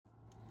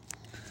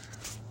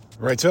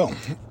Right, so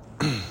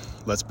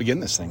let's begin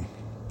this thing.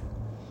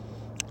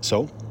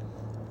 So,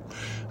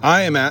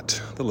 I am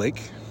at the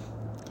lake.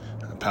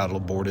 I paddle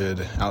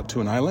boarded out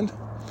to an island.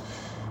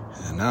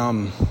 And now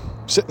I'm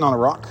sitting on a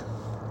rock,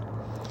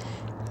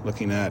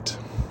 looking at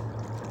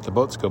the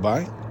boats go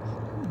by,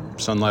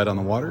 sunlight on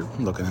the water,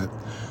 looking at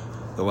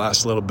the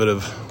last little bit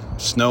of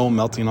snow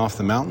melting off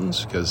the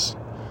mountains because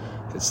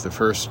it's the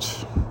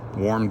first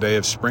warm day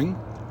of spring.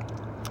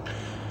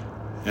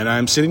 And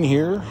I'm sitting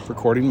here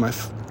recording my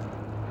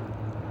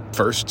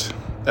first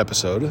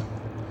episode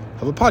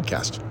of a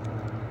podcast.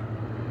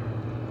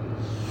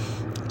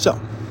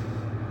 So,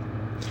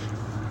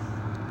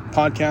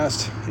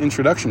 podcast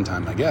introduction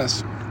time, I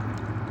guess.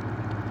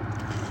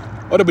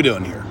 What are we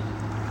doing here?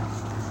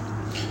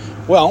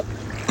 Well,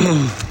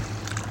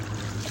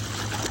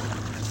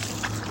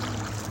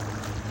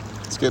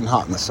 it's getting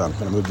hot in the sun. I'm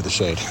going to move to the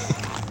shade.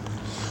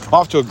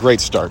 Off to a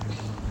great start.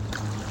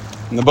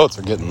 And the boats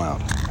are getting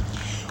loud.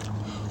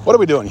 What are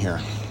we doing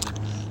here?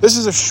 This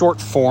is a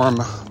short form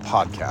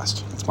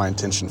podcast. That's my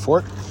intention for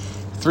it.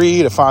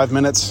 3 to 5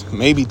 minutes,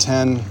 maybe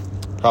 10,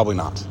 probably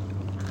not.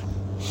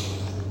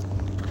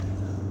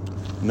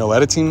 No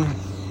editing.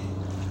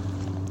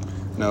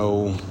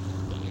 No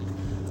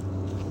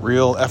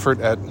real effort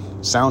at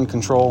sound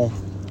control.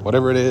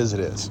 Whatever it is, it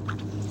is.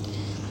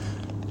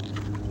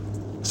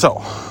 So,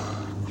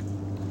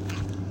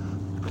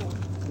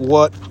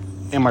 what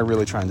am I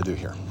really trying to do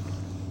here?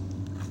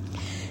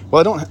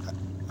 Well,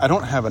 I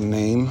don't have a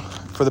name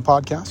for the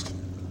podcast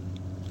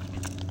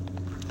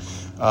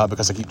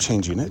because I keep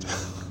changing it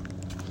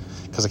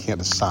because I can't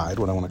decide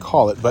what I want to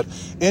call it. But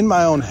in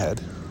my own head,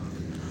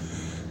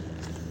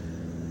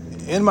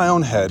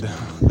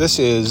 this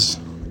is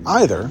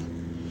either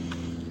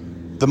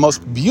the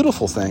most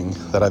beautiful thing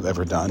that I've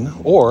ever done,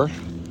 or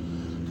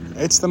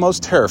it's the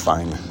most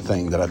terrifying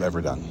thing that I've ever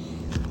done.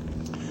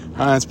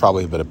 It's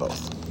probably a bit of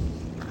both.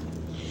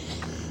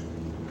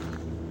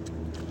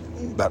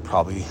 That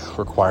probably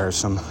requires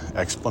some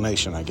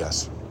explanation, I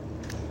guess.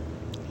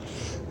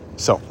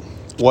 So,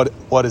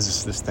 what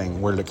is this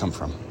thing? Where did it come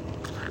from?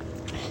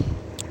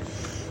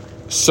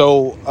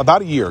 So,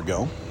 about a year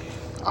ago,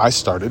 I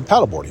started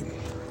paddleboarding.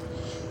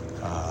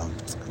 I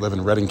live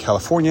in Redding,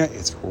 California.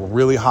 It's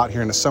really hot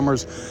here in the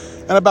summers,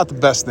 and about the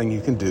best thing you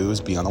can do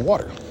is be on the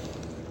water.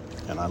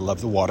 And I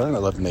love the water, and I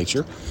love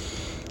nature.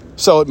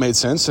 So it made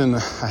sense, and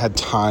I had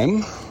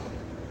time.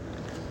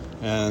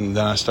 And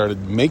then I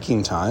started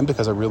making time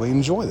because I really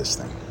enjoy this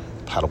thing,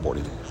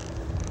 paddleboarding.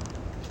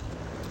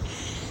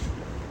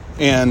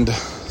 And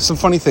some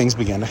funny things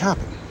began to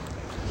happen.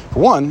 For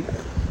one,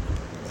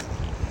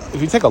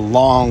 if you take a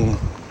long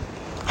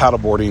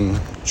paddleboarding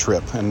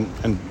trip,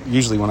 and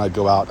usually when I'd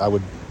go out, I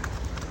would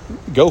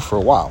go for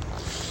a while,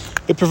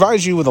 it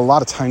provides you with a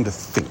lot of time to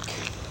think.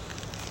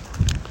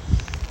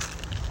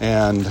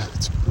 And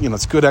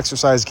it's good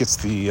exercise, gets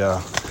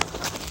the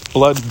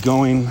blood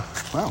going.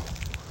 Wow.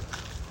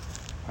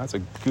 That's a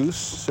goose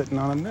sitting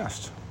on a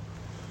nest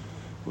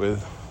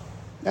with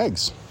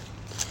eggs.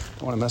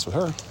 Don't want to mess with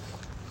her.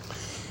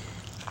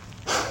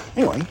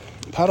 Anyway,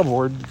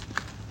 paddleboard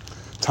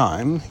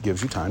time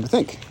gives you time to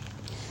think.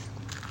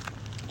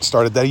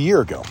 Started that a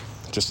year ago.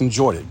 Just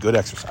enjoyed it. Good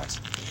exercise.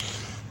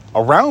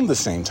 Around the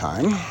same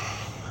time,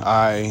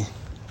 I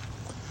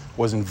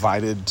was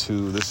invited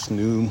to this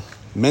new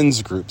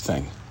men's group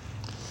thing.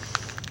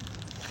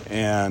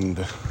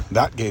 And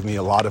that gave me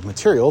a lot of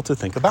material to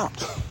think about.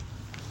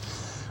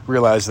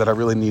 Realized that I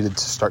really needed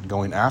to start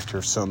going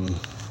after some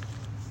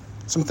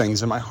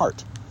things in my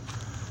heart.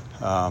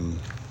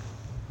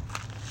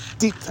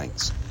 Deep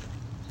things.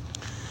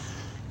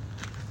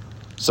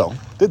 So,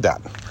 did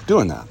that.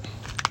 Doing that.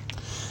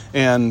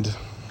 And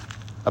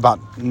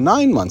about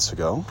 9 months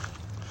ago,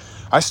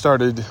 I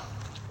started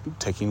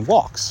taking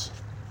walks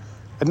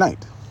at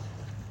night.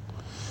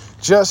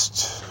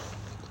 Just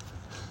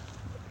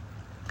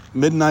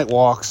midnight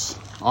walks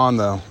on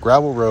the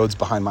gravel roads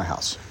behind my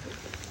house.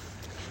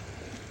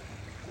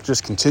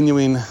 Just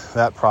continuing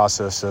that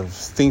process of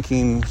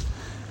thinking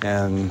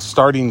and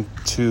starting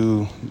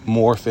to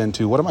morph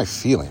into what am I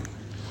feeling?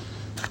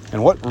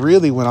 And what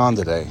really went on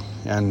today?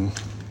 And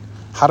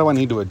how do I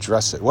need to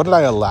address it? What did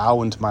I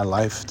allow into my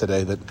life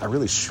today that I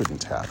really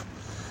shouldn't have?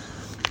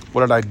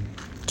 What did I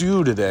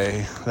do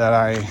today that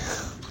I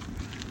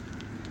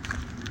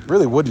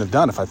really wouldn't have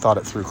done if I thought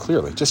it through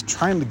clearly? Just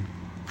trying to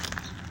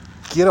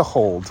get a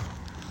hold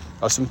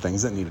of some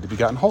things that needed to be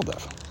gotten hold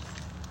of.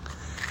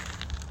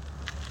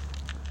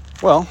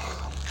 Well,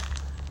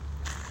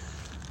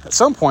 at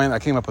some point I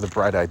came up with a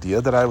bright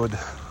idea that I would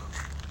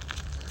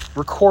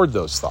record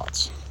those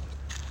thoughts.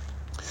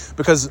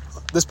 Because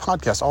this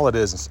podcast, all it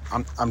is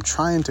I'm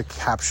trying to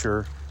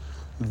capture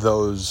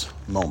those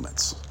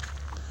moments.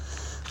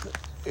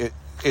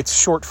 It's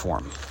short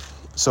form.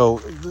 So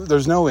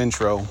there's no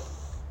intro.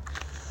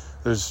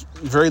 There's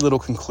very little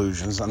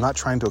conclusions. I'm not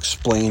trying to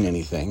explain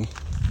anything.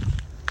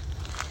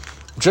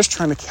 I'm just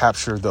trying to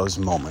capture those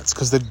moments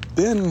because they've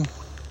been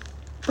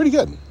pretty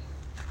good.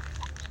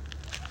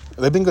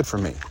 They've been good for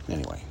me,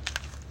 anyway.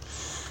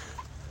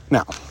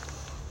 Now,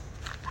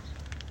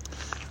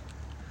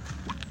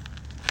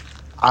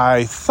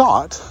 I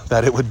thought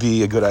that it would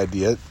be a good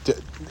idea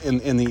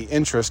in the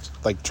interest,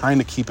 like trying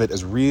to keep it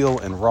as real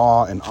and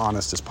raw and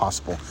honest as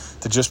possible,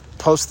 to just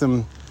post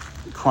them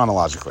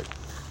chronologically.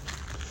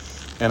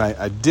 And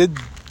I did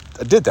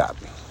that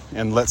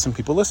and let some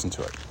people listen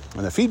to it.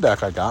 And the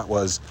feedback I got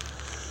was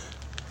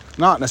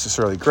not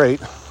necessarily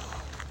great.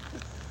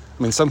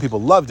 I mean, some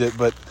people loved it,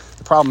 but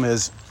the problem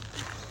is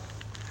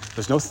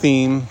there's no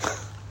theme,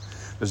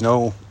 there's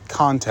no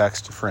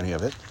context for any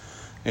of it.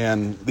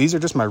 And these are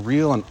just my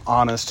real and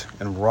honest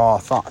and raw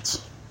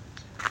thoughts.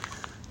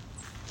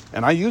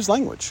 And I use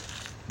language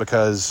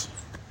because,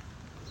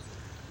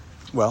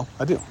 well,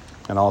 I do.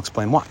 And I'll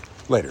explain why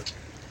later.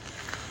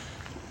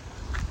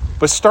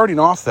 But starting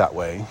off that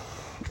way,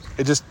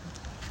 it just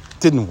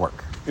didn't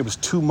work. It was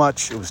too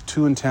much. It was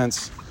too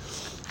intense.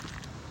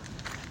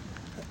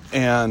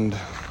 And,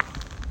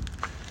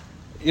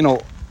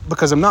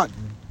 because I'm not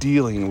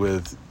dealing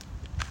with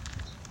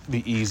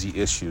the easy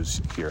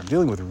issues here. I'm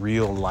dealing with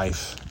real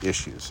life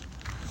issues.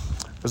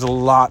 There's a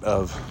lot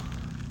of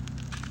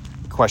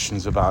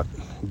questions about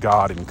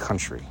God and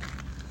country,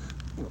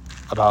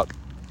 about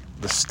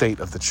the state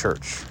of the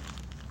church,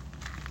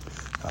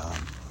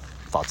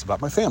 thoughts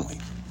about my family,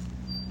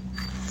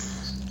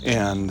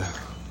 and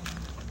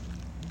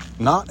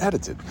not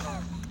edited,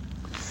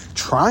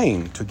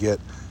 trying to get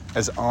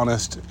as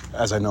honest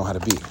as I know how to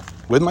be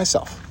with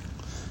myself,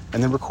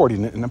 and then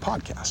recording it in a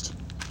podcast.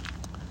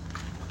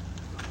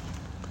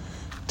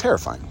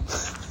 Terrifying.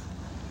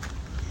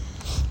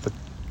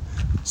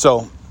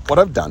 So what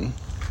I've done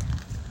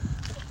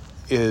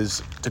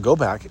is to go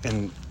back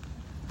and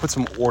put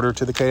some order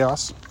to the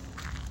chaos.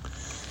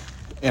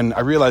 And I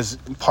realize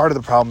part of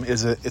the problem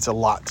is that it's a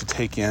lot to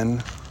take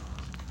in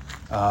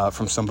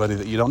from somebody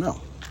that you don't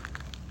know.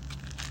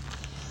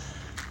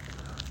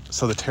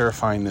 So the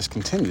terrifyingness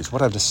continues.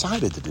 What I've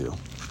decided to do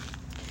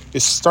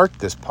is start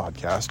this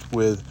podcast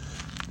with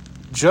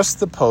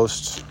just the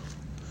posts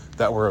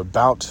that were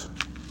about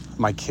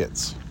my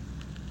kids,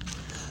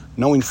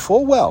 knowing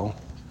full well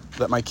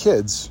that my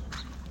kids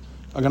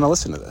are going to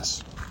listen to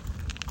this,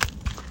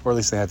 or at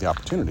least they have the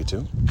opportunity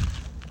to.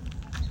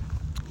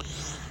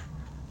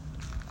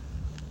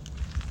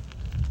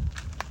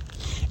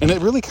 And it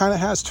really kind of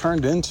has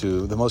turned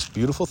into the most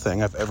beautiful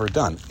thing I've ever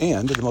done,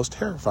 and the most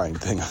terrifying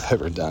thing I've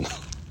ever done.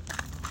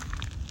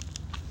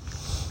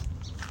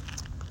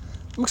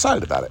 I'm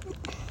excited about it.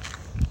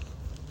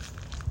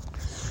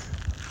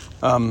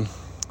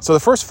 So the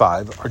first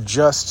 5 are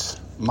just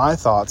my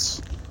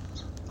thoughts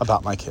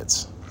about my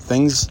kids.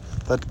 Things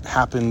that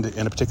happened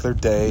in a particular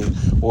day,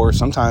 or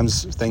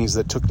sometimes things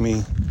that took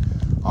me,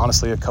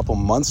 honestly, a couple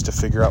months to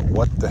figure out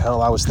what the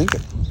hell I was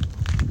thinking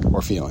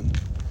or feeling.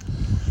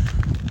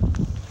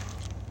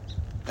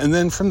 And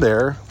then from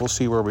there, we'll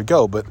see where we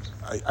go. But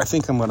I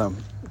think I'm going to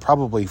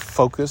probably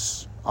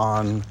focus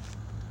on,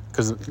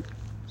 because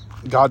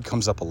God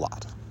comes up a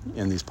lot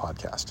in these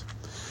podcasts,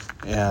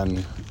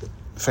 and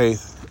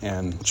faith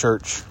and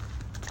church,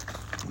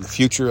 the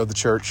future of the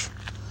church,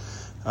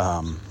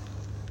 the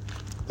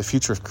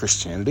future of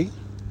Christianity.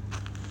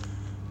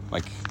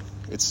 Like,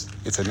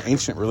 it's an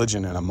ancient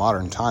religion in a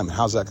modern time.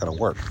 How's that going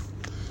to work?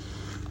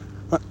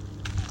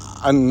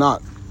 I'm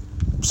not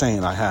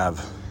saying I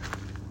have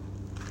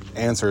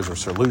answers or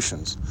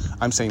solutions.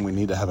 I'm saying we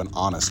need to have an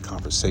honest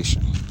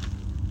conversation.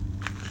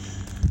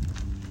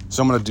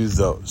 So I'm going to do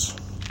those.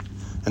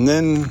 And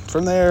then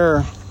from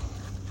there,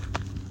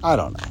 I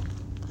don't know.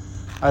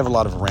 I have a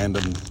lot of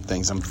random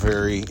things. I'm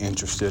very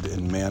interested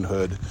in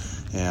manhood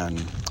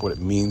and what it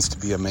means to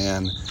be a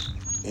man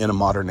in a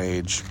modern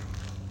age.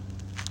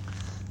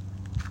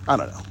 I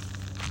don't know.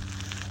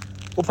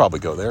 We'll probably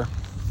go there.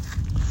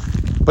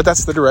 But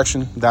that's the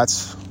direction.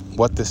 That's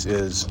what this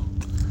is.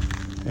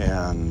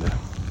 And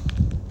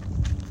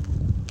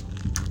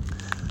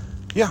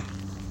yeah,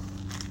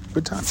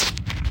 good times.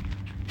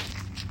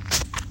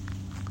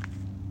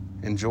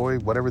 Enjoy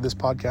whatever this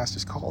podcast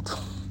is called.